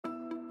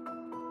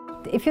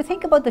If you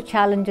think about the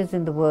challenges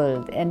in the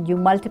world and you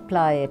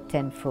multiply it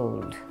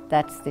tenfold,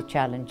 that's the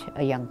challenge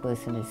a young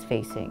person is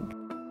facing.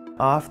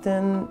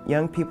 Often,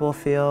 young people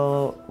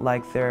feel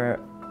like they're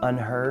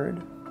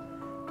unheard,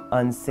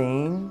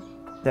 unseen,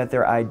 that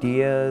their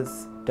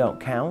ideas don't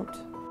count.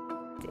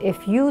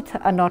 If youth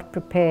are not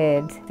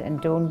prepared and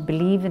don't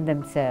believe in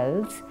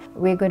themselves,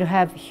 we're going to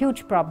have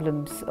huge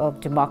problems of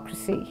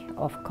democracy,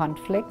 of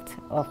conflict,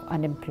 of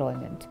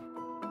unemployment.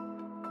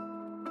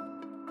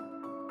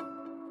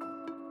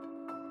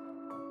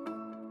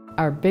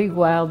 Our big,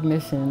 wild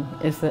mission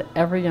is that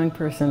every young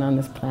person on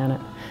this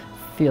planet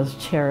feels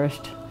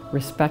cherished,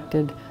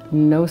 respected,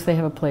 knows they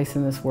have a place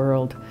in this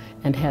world,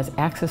 and has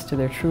access to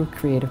their true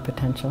creative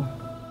potential.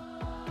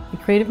 The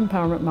Creative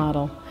Empowerment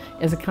Model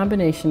is a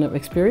combination of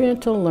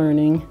experiential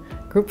learning,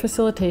 group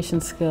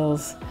facilitation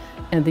skills,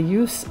 and the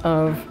use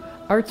of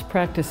arts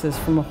practices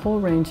from a whole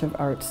range of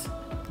arts,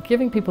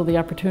 giving people the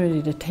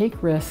opportunity to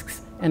take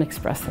risks and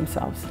express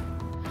themselves.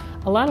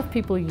 A lot of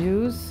people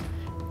use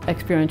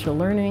experiential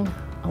learning,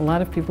 a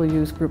lot of people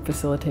use group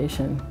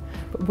facilitation,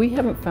 but we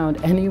haven't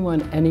found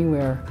anyone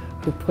anywhere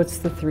who puts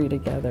the three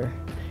together,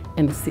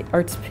 and it's the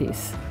arts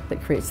piece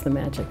that creates the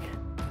magic.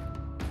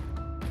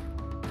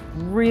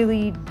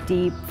 Really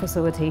deep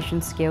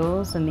facilitation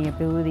skills and the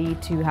ability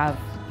to have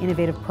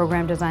innovative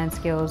program design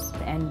skills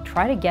and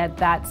try to get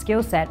that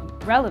skill set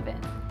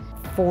relevant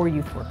for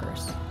youth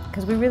workers.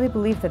 Because we really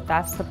believe that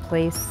that's the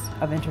place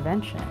of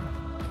intervention.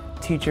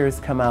 Teachers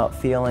come out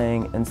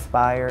feeling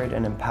inspired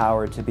and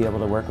empowered to be able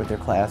to work with their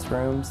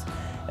classrooms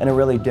in a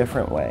really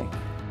different way.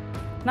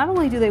 Not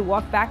only do they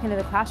walk back into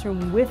the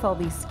classroom with all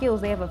these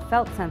skills, they have a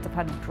felt sense of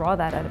how to draw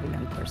that out of a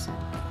young person.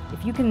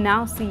 If you can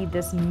now see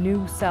this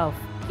new self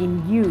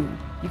in you,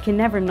 you can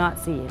never not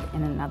see it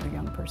in another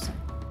young person.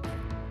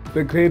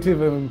 The Creative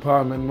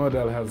Empowerment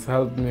Model has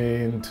helped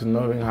me into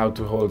knowing how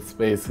to hold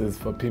spaces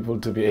for people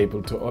to be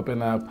able to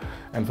open up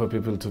and for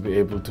people to be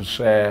able to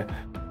share.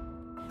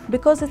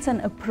 Because it's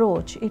an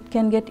approach, it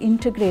can get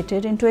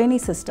integrated into any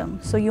system.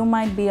 So you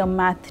might be a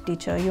math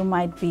teacher, you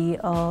might be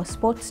a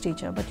sports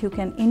teacher, but you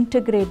can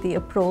integrate the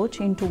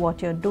approach into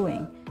what you're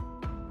doing.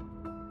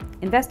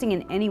 Investing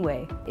in any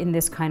way in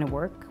this kind of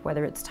work,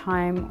 whether it's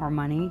time or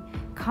money,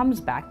 comes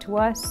back to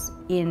us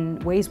in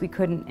ways we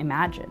couldn't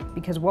imagine,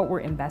 because what we're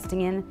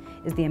investing in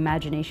is the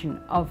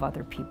imagination of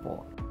other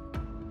people.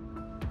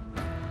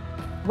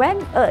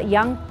 When a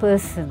young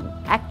person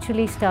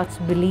actually starts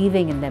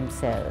believing in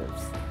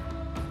themselves,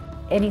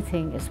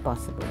 anything is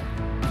possible.